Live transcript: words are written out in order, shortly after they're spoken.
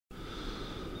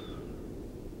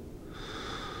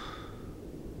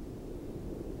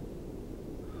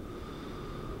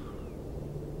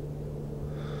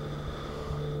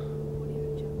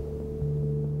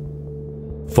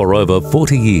For over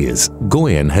 40 years,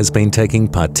 Goyen has been taking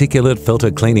particulate filter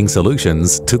cleaning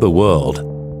solutions to the world.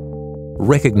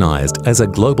 Recognized as a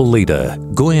global leader,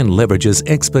 Goyen leverages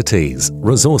expertise,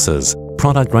 resources,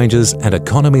 product ranges and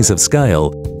economies of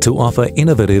scale to offer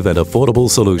innovative and affordable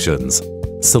solutions.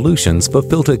 Solutions for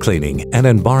filter cleaning and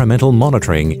environmental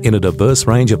monitoring in a diverse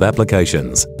range of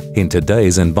applications in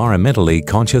today's environmentally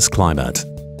conscious climate.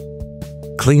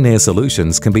 Clean air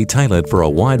solutions can be tailored for a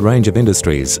wide range of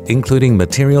industries, including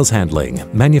materials handling,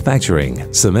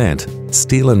 manufacturing, cement,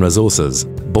 steel and resources,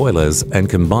 boilers and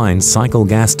combined cycle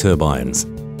gas turbines.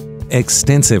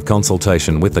 Extensive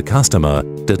consultation with the customer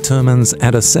determines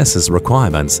and assesses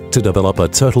requirements to develop a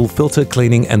total filter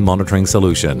cleaning and monitoring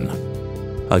solution.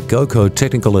 A GoCo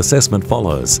technical assessment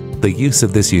follows. The use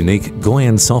of this unique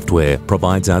Goyen software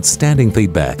provides outstanding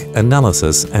feedback,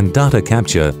 analysis and data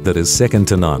capture that is second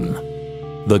to none.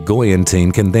 The Goyen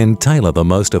team can then tailor the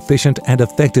most efficient and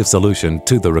effective solution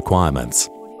to the requirements.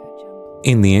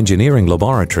 In the engineering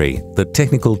laboratory, the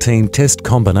technical team test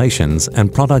combinations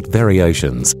and product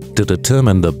variations to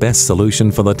determine the best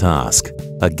solution for the task.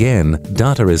 Again,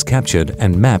 data is captured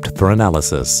and mapped for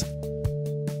analysis.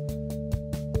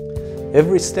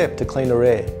 Every step to cleaner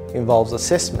air involves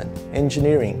assessment,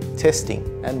 engineering,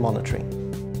 testing and monitoring.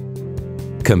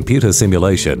 Computer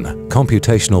simulation,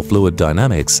 computational fluid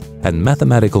dynamics and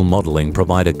mathematical modelling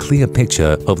provide a clear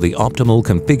picture of the optimal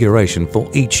configuration for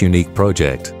each unique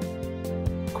project.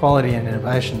 Quality and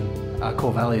innovation are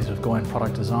core values of Goyen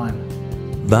product design.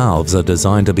 Valves are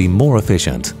designed to be more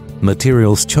efficient,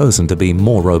 materials chosen to be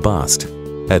more robust.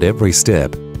 At every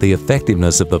step, the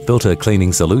effectiveness of the filter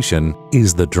cleaning solution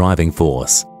is the driving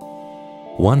force.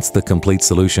 Once the complete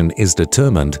solution is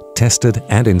determined, tested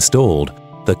and installed,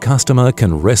 the customer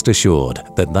can rest assured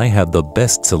that they have the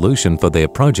best solution for their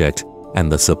project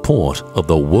and the support of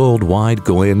the worldwide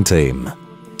Goyen team.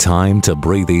 Time to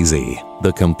breathe easy.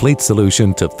 The complete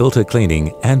solution to filter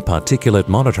cleaning and particulate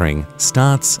monitoring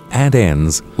starts and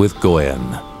ends with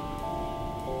Goyen.